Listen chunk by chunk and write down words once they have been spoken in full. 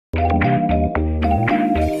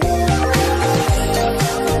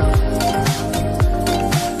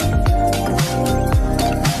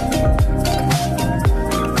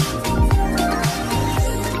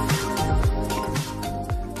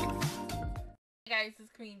Guys,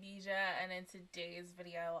 it's Queendija, and in today's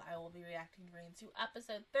video, I will be reacting to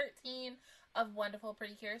episode 13 of Wonderful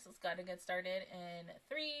Precure. So let's go ahead and get started in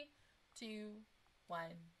 3, 2, 1,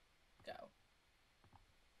 go.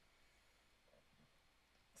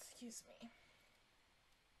 Excuse me.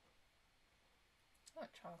 I want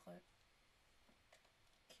chocolate.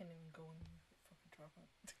 Can't even go in with fucking chocolate.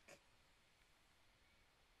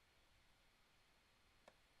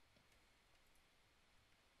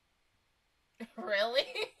 Really?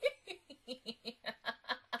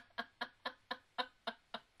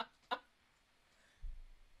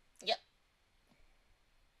 Yep.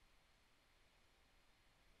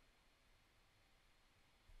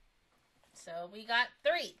 So we got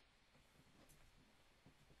 3.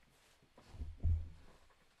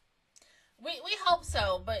 We hope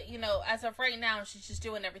so, but you know, as of right now, she's just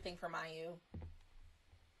doing everything for Mayu.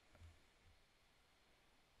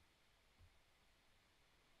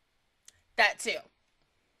 That too.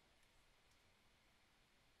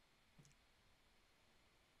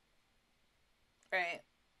 Right.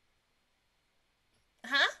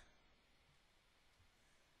 Huh?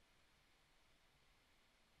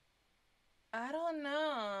 I don't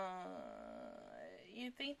know. You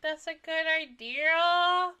think that's a good idea?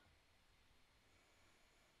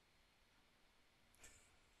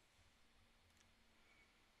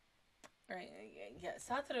 Right, yeah,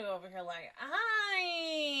 Satoru over here like,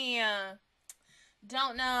 I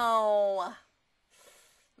don't know.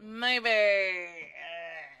 Maybe.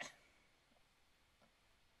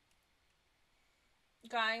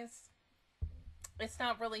 Guys, it's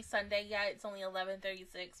not really Sunday yet. It's only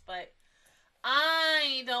 11:36, but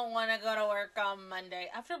I don't want to go to work on Monday.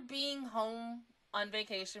 After being home on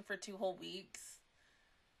vacation for 2 whole weeks,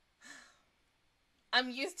 I'm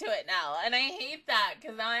used to it now. And I hate that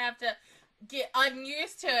because now I have to get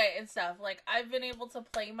unused to it and stuff. Like, I've been able to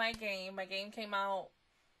play my game. My game came out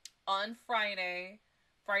on Friday.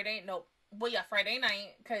 Friday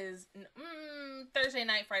night. Because Thursday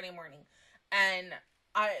night, Friday morning. And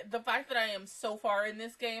the fact that I am so far in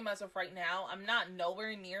this game as of right now, I'm not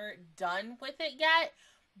nowhere near done with it yet,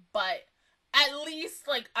 but at least,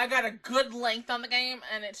 like, I got a good length on the game,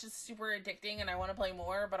 and it's just super addicting, and I want to play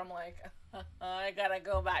more, but I'm like, I gotta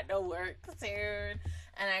go back to work soon,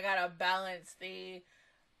 and I gotta balance the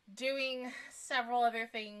doing several other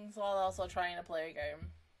things while also trying to play a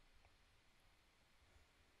game.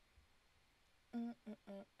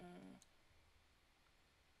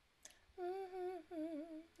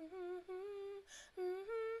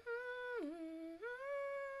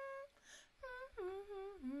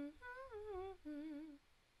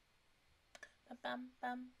 Bum,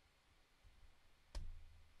 bum.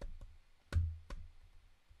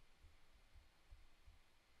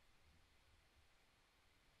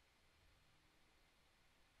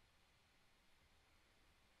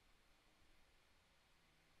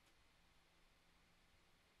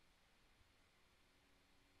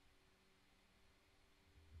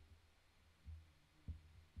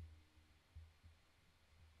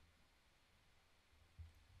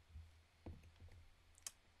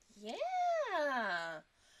 Yeah.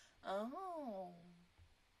 Oh.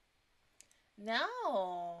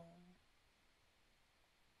 No.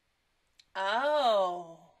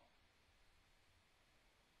 Oh.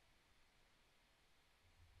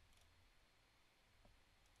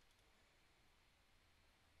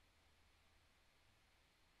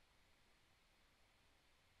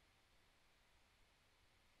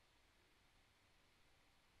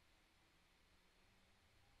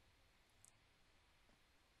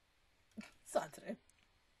 Saturday.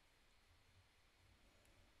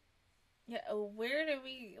 Yeah, where do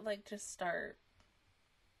we, like, just start?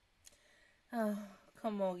 Oh,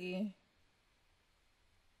 Komogi.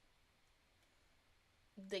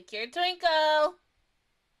 Take your twinkle.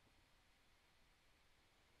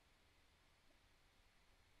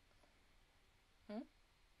 Hmm?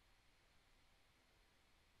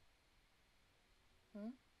 Hmm?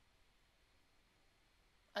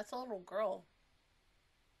 That's a little girl.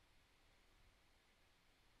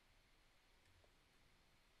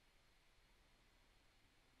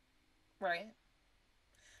 Right.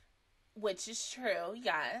 Which is true,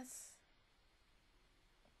 yes.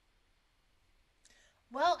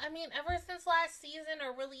 Well, I mean, ever since last season,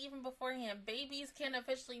 or really even beforehand, babies can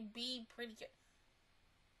officially be pretty good.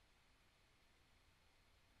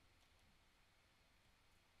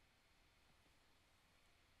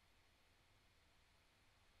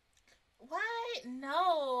 What?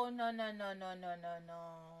 No, no, no, no, no, no, no, no.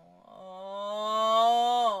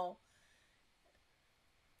 Oh.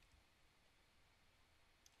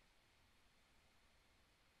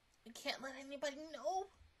 You can't let anybody know.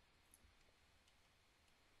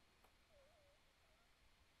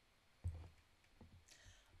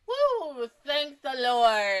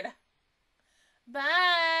 Lord.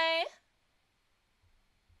 Bye.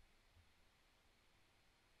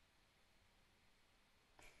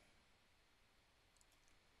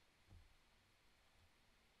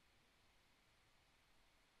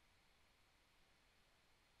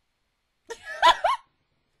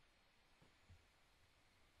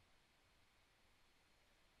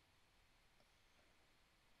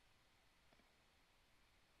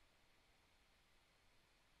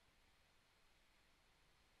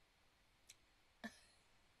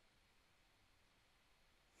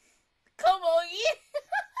 Come on,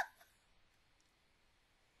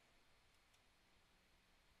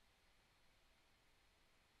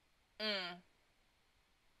 Mm.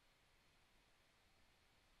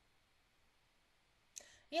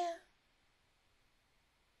 Yeah.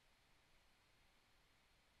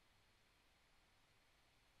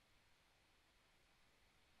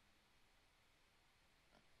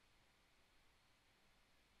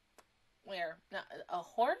 Where? Not a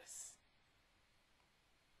horse?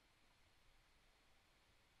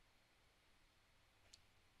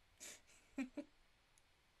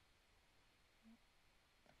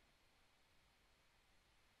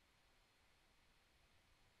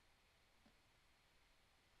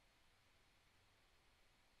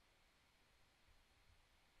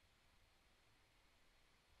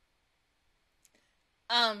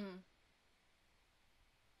 Um.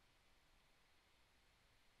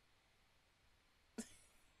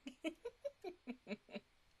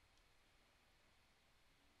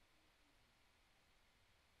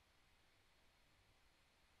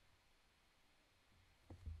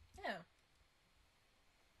 Yeah.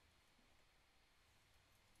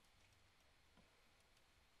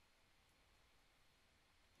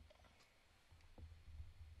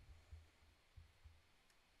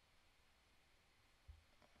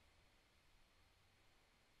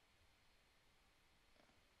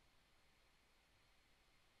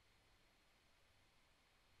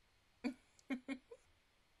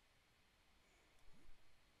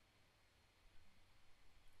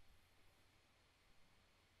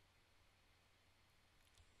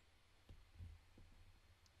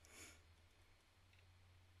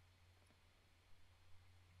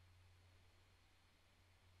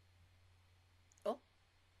 Oh.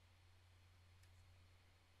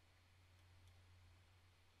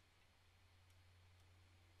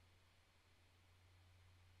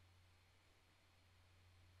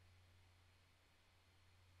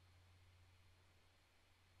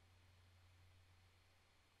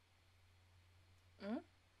 Mm.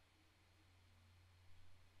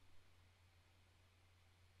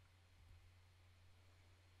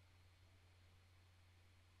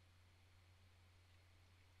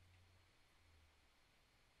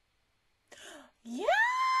 Yeah,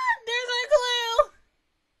 there's a clue.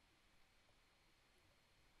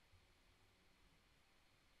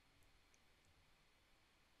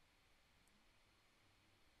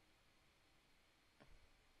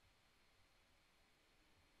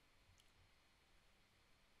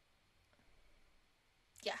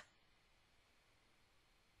 Yeah,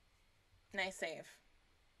 nice save.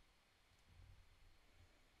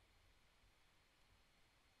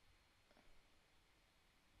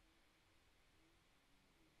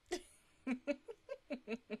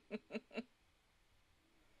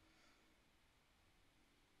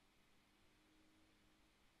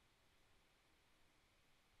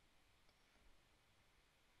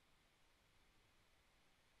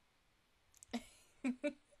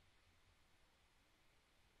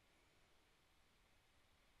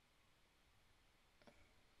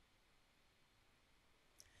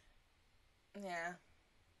 Yeah.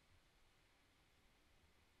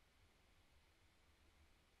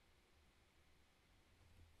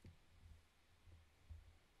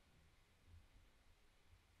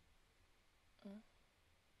 Mm.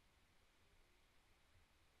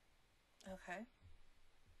 Okay.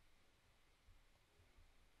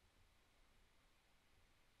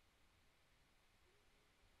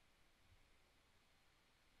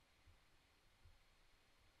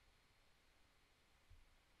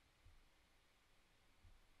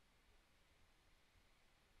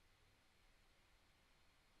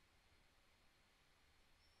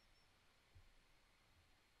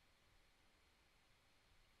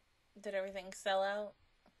 Did everything sell out?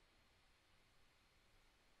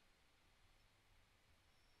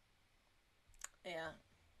 Yeah.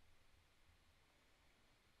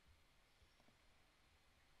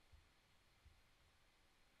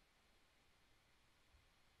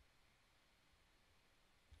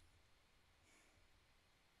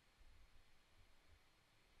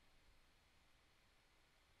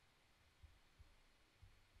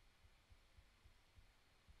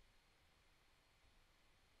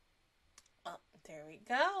 There we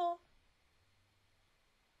go.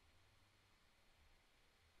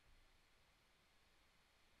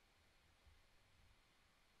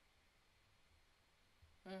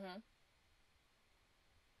 Mm-hmm.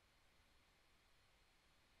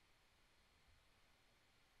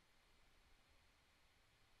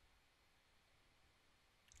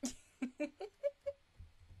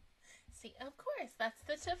 See, of course, that's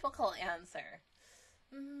the typical answer.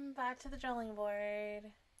 Back to the drawing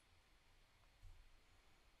board.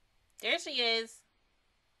 There she is.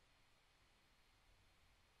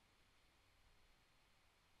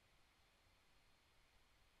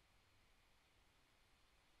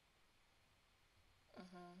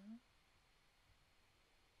 Mm-hmm.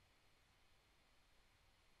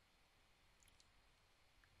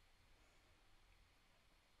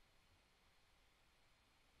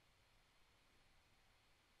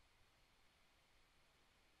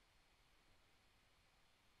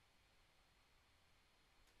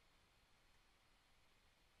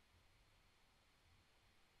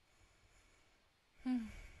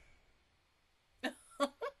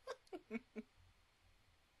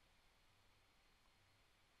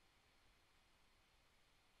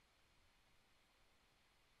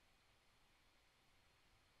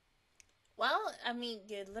 Well, I mean,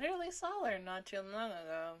 you literally saw her not too long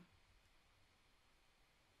ago.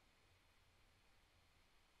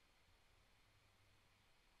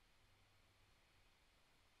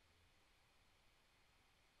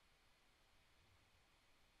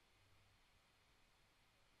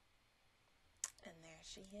 And there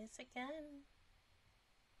she is again.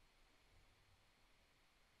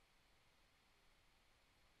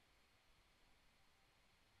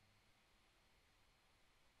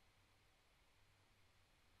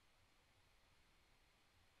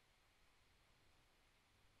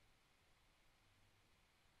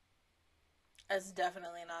 That's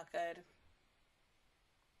definitely not good.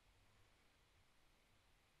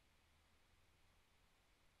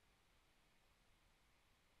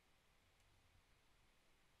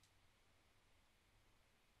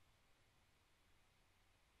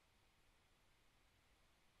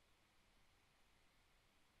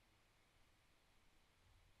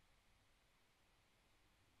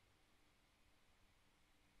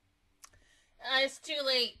 It's too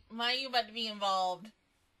late. Mayu about to be involved.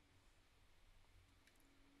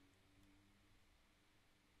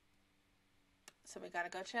 So we gotta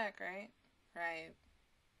go check, right? Right.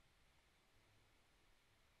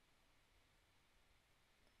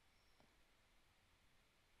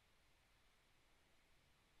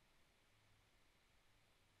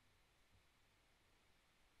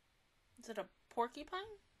 Is it a porcupine?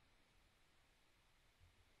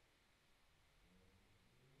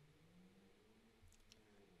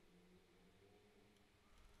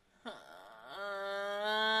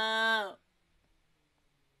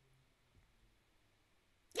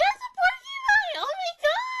 Yes, a porcupine! Oh my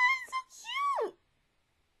god, so cute!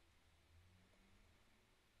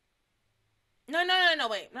 No,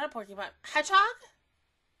 wait, not a porcupine. Hedgehog?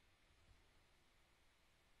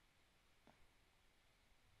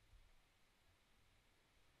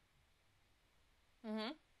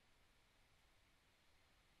 Mm-hmm.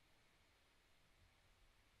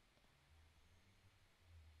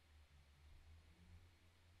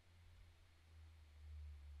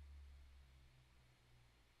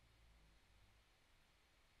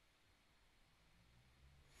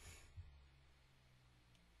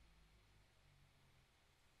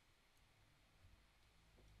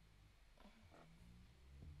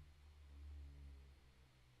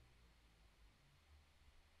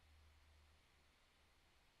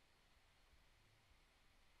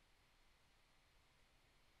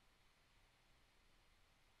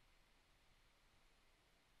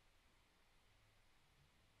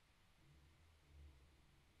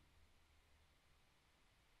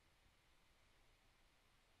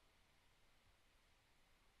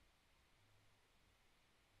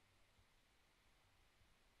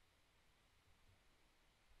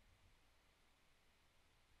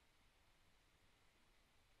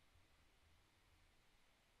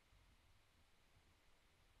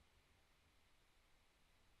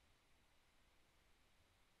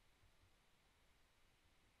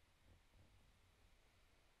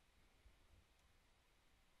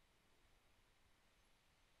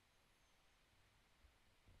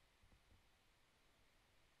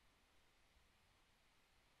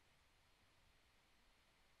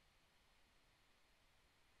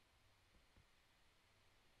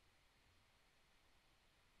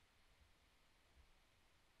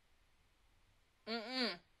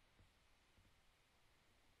 Mm-mm.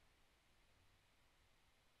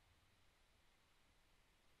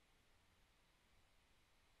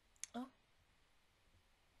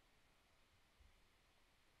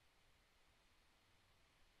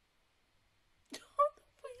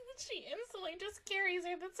 She instantly just carries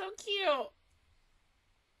her. That's so cute.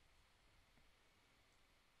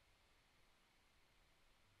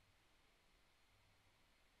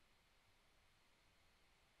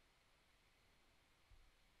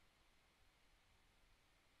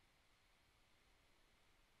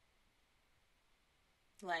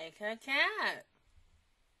 Like a cat.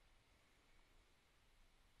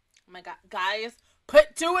 Oh my god. Guys,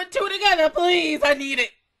 put 2 and 2 together, please. I need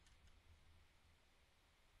it.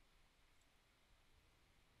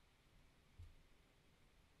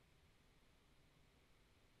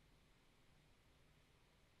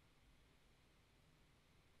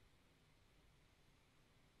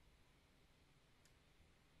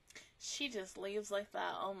 She just leaves like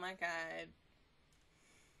that. Oh my god.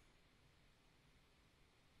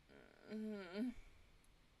 Mm.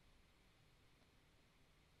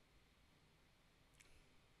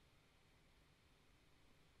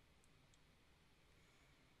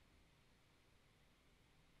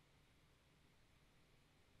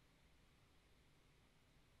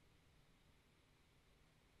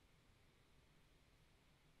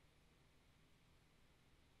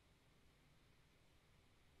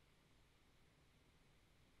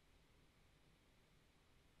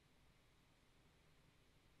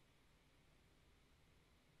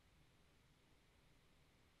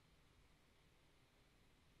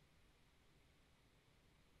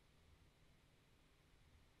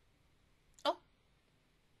 Oh.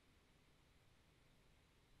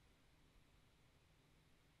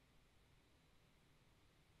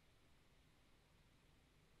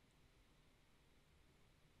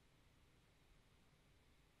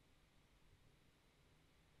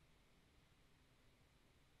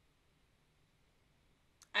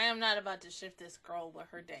 I am not about to shift this girl with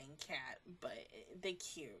her dang cat, but they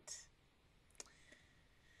cute.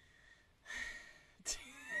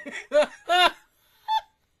 Oh my god.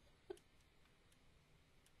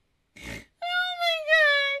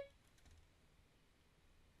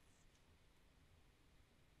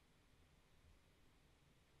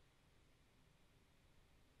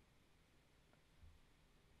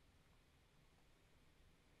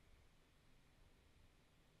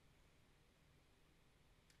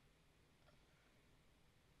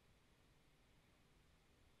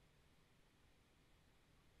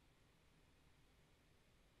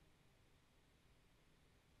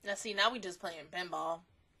 Now see, now we just playing pinball.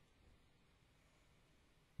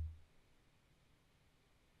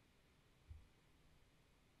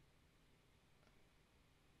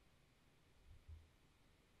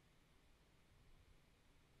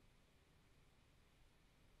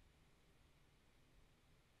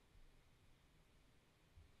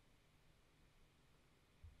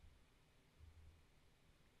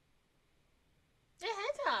 Yeah,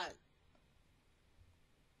 hedgehog.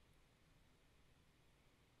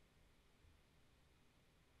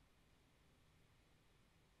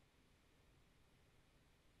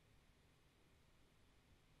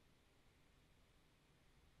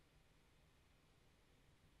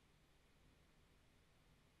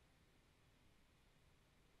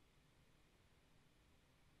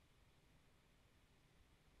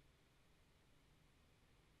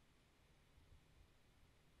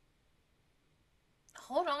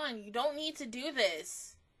 Hold on, you don't need to do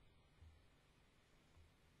this.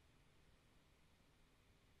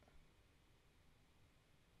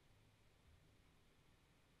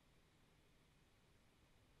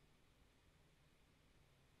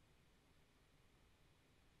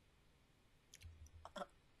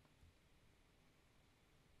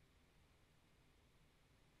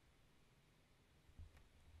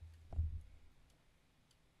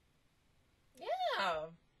 Yeah.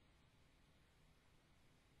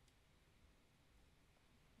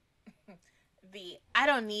 The I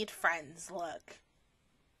don't need friends look.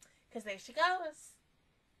 Because there she goes.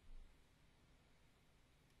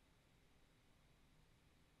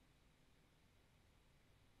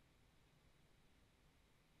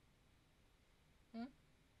 Hmm?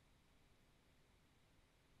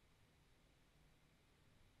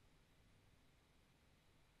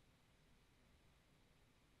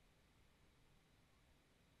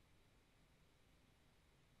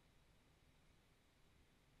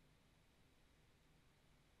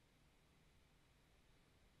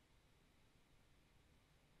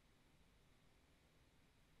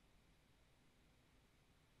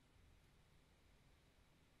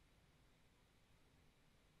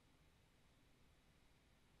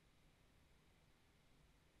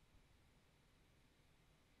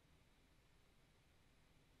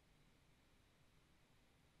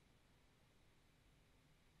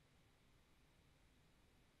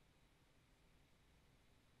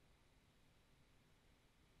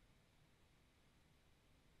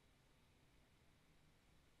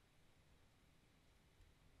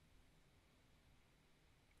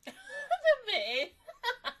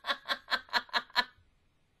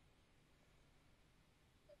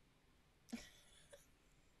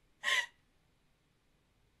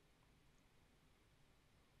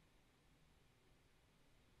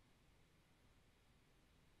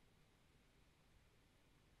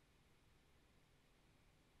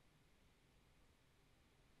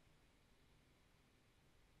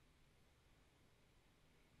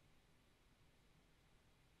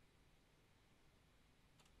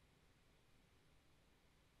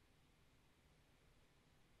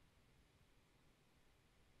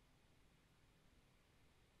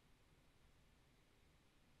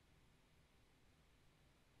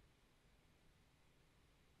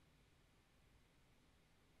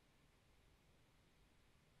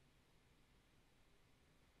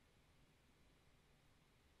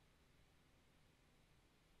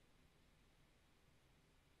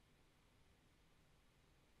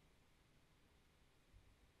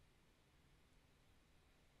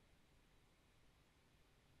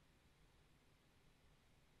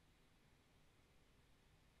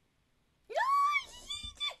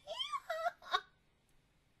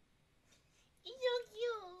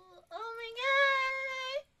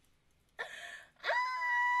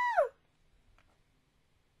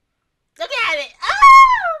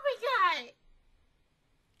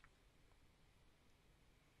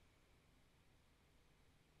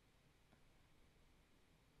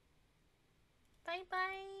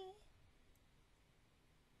 Bye-bye.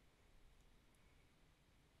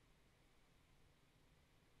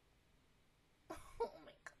 Oh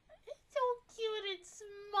my god. It's so cute and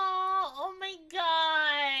small. Oh my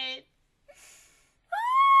god.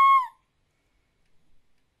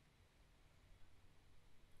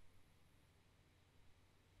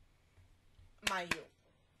 Mayu.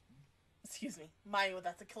 Excuse me. Mayu,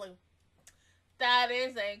 that's a clue. That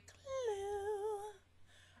is a clue.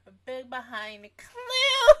 A big behind the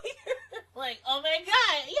clue. Like, oh my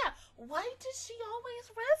god. Yeah. Why does she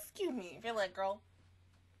always rescue me? I feel like, girl.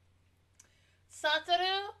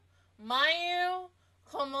 Satoru, Mayu,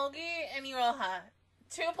 Komugi, and Iroha.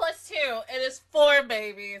 2 plus 2. It is 4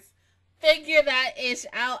 babies. Figure that ish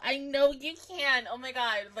out. I know you can. Oh my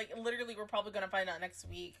god. Like, literally, we're probably going to find out next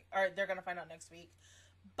week. Or they're going to find out next week.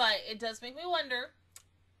 But it does make me wonder.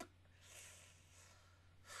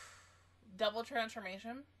 Double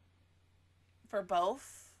transformation. For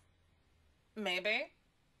both. Maybe.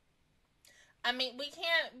 I mean, we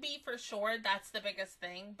can't be for sure that's the biggest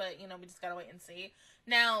thing. But, you know, we just got to wait and see.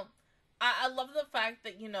 Now, I love the fact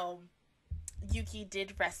that, you know, Yuki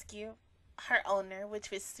did rescue her owner, which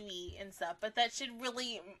was sweet and stuff, but that should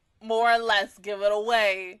really more or less give it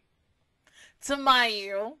away to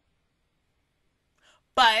Mayu.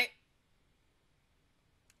 But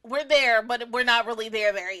we're there, but we're not really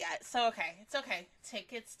there yet. So okay, it's okay.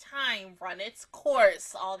 Take its time, run its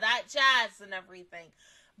course, all that jazz and everything.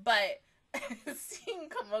 But seeing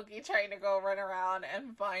Komugi trying to go run around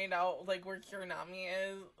and find out like where Kuronami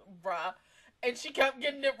is, bruh. And she kept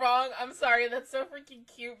getting it wrong. I'm sorry, that's so freaking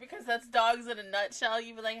cute because that's dogs in a nutshell.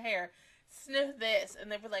 You'd be like, here, sniff this.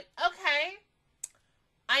 And they'd be like, okay,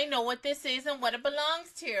 I know what this is and what it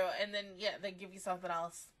belongs to. And then, yeah, they give you something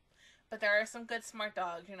else. But there are some good smart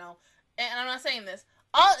dogs, you know. And I'm not saying this.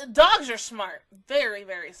 All dogs are smart. Very,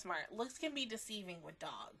 very smart. Looks can be deceiving with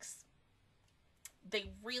dogs.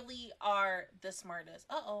 They really are the smartest.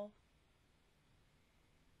 Uh-oh.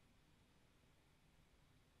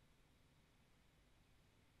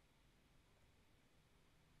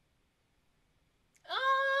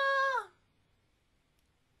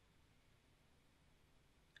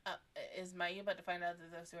 Is Mayu about to find out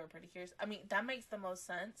that those two are pretty curious? I mean, that makes the most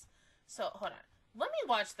sense. So, hold on. Let me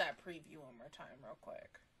watch that preview one more time real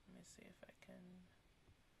quick. Let me see if I can...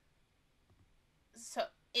 So,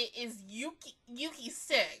 is Yuki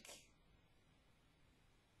sick?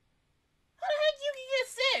 How the heck Yuki get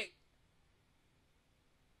sick?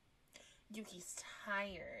 Yuki's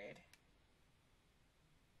tired.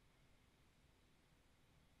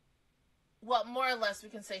 Well, more or less, we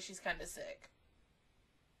can say she's kind of sick.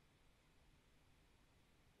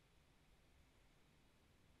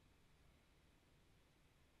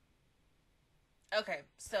 Okay,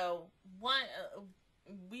 so one,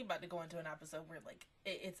 we about to go into an episode where like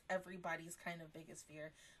it's everybody's kind of biggest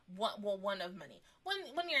fear. One of many.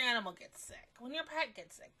 When your animal gets sick, when your pet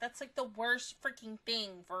gets sick, that's like the worst freaking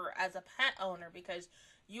thing for as a pet owner because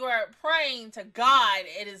you are praying to God.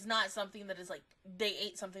 It is not something that is like they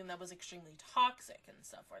ate something that was extremely toxic and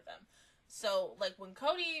stuff for them. So like when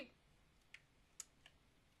Cody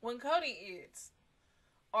eats.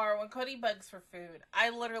 Or when Cody begs for food, I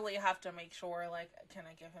literally have to make sure, like, can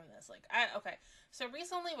I give him this? Like, okay. So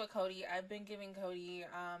recently with Cody, I've been giving Cody,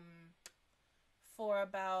 for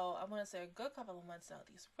about, I want to say a good couple of months now,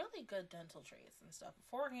 these really good dental trays and stuff.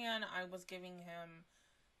 Beforehand, I was giving him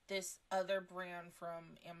this other brand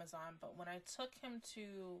from Amazon, but when I took him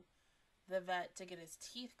to the vet to get his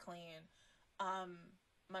teeth cleaned,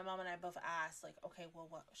 my mom and I both asked, like, okay, well,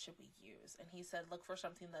 what should we use? And he said, look for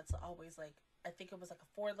something that's always, like, I think it was, like,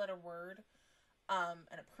 a 4-letter word, and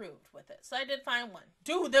approved with it. So I did find one.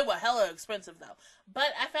 Dude, they were hella expensive, though.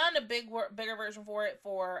 But I found a bigger version for it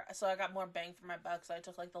so I got more bang for my buck. So I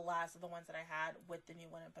took, like, the last of the ones that I had with the new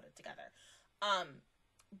one and put it together.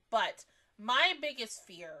 But my biggest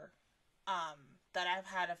fear, that I've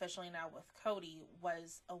had officially now with Cody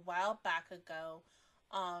was a while back ago,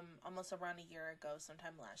 almost around a year ago,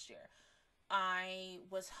 sometime last year. I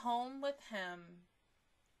was home with him,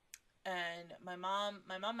 and my mom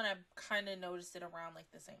and I kind of noticed it around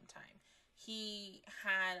like the same time. He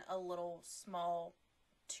had a little small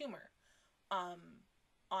tumor,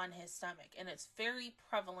 on his stomach, and it's very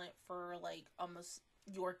prevalent for like almost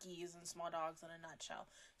Yorkies and small dogs in a nutshell.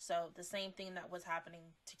 So the same thing that was happening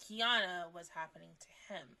to Kiana was happening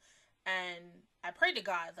to him. And I prayed to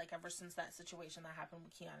God, like, ever since that situation that happened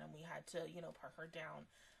with Kiana and we had to, park her down,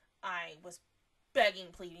 I was begging,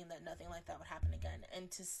 pleading that nothing like that would happen again. And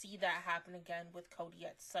to see that happen again with Cody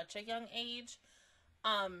at such a young age,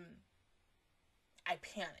 I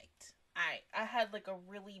panicked. I had, like, a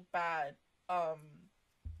really bad,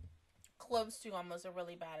 close to almost a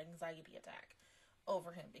really bad anxiety attack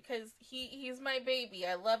over him, because he's my baby.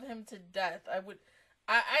 I love him to death.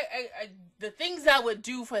 The things I would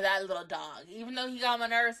do for that little dog, even though he got on my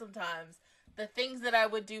nerves sometimes, the things that I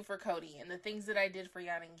would do for Cody and the things that I did for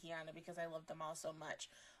Yana and Kiana, because I love them all so much.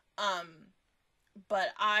 But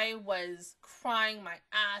I was crying my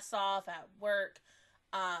ass off at work,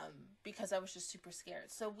 because I was just super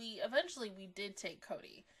scared. So we did take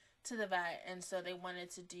Cody to the vet, and so they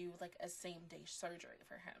wanted to do like a same day surgery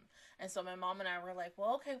for him. And so my mom and I were like,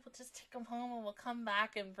 well, okay, we'll just take him home and we'll come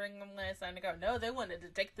back and bring him when it's time to go. No, they wanted to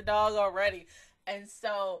take the dog already. And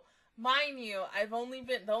so, mind you,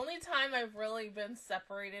 the only time I've really been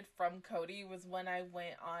separated from Cody was when I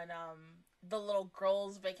went on the little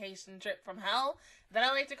girls' vacation trip from hell that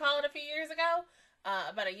I like to call it a few years ago,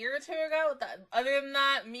 about a year or two ago. Other than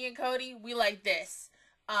that, me and Cody, we like this,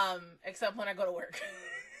 except when I go to work.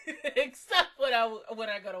 Except when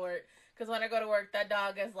I go to work, because when I go to work, that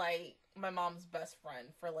dog is like my mom's best friend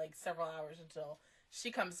for like several hours until she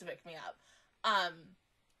comes to pick me up.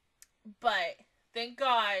 But thank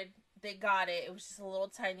God they got it. It was just a little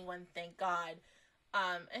tiny one, thank God.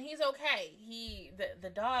 And he's okay. The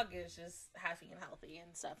dog is just happy and healthy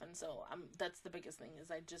and stuff, and so that's the biggest thing, is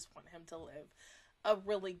I just want him to live a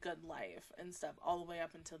really good life and stuff all the way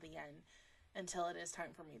up until the end, until it is time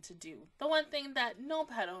for me to do the one thing that no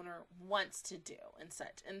pet owner wants to do and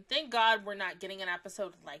such. And thank God we're not getting an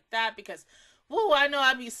episode like that, because, woo, I know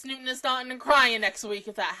I'd be snooting and starting and crying next week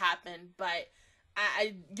if that happened. But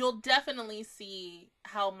you'll definitely see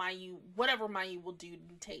how whatever Mayu will do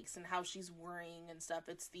and takes, and how she's worrying and stuff.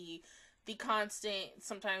 It's the constant,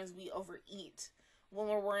 sometimes we overeat when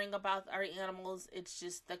we're worrying about our animals. It's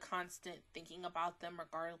just the constant thinking about them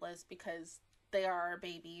regardless, because they are our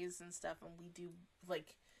babies and stuff, and we do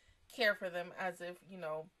like care for them as if,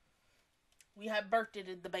 we had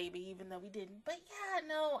birthed the baby, even though we didn't. But yeah,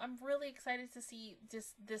 no, I'm really excited to see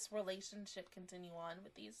just this relationship continue on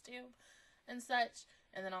with these two and such,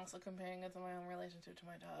 and then also comparing it to my own relationship to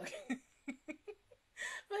my dog.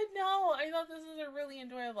 But no, I thought this was a really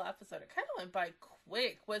enjoyable episode. It kind of went by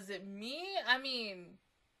quick. Was it me? I mean,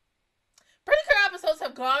 Precure episodes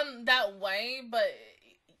have gone that way, but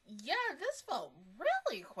yeah, this felt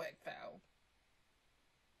really quick, though.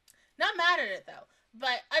 Not mad at it, though.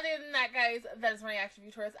 But other than that, guys, that is my reaction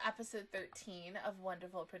view towards episode 13 of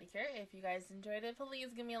Wonderful Precure. If you guys enjoyed it, please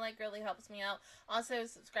give me a like. It really helps me out. Also,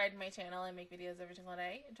 subscribe to my channel. I make videos every single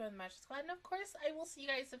day. Join the Magic Squad. And, of course, I will see you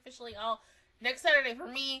guys officially all next Saturday for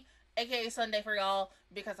me, aka Sunday for y'all.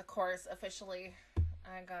 Because, of course, officially,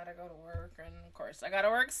 I gotta go to work. And, of course, I gotta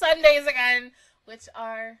work Sundays again, which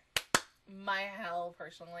are my hell,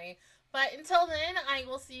 personally. But until then, I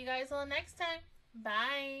will see you guys all next time.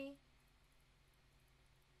 Bye.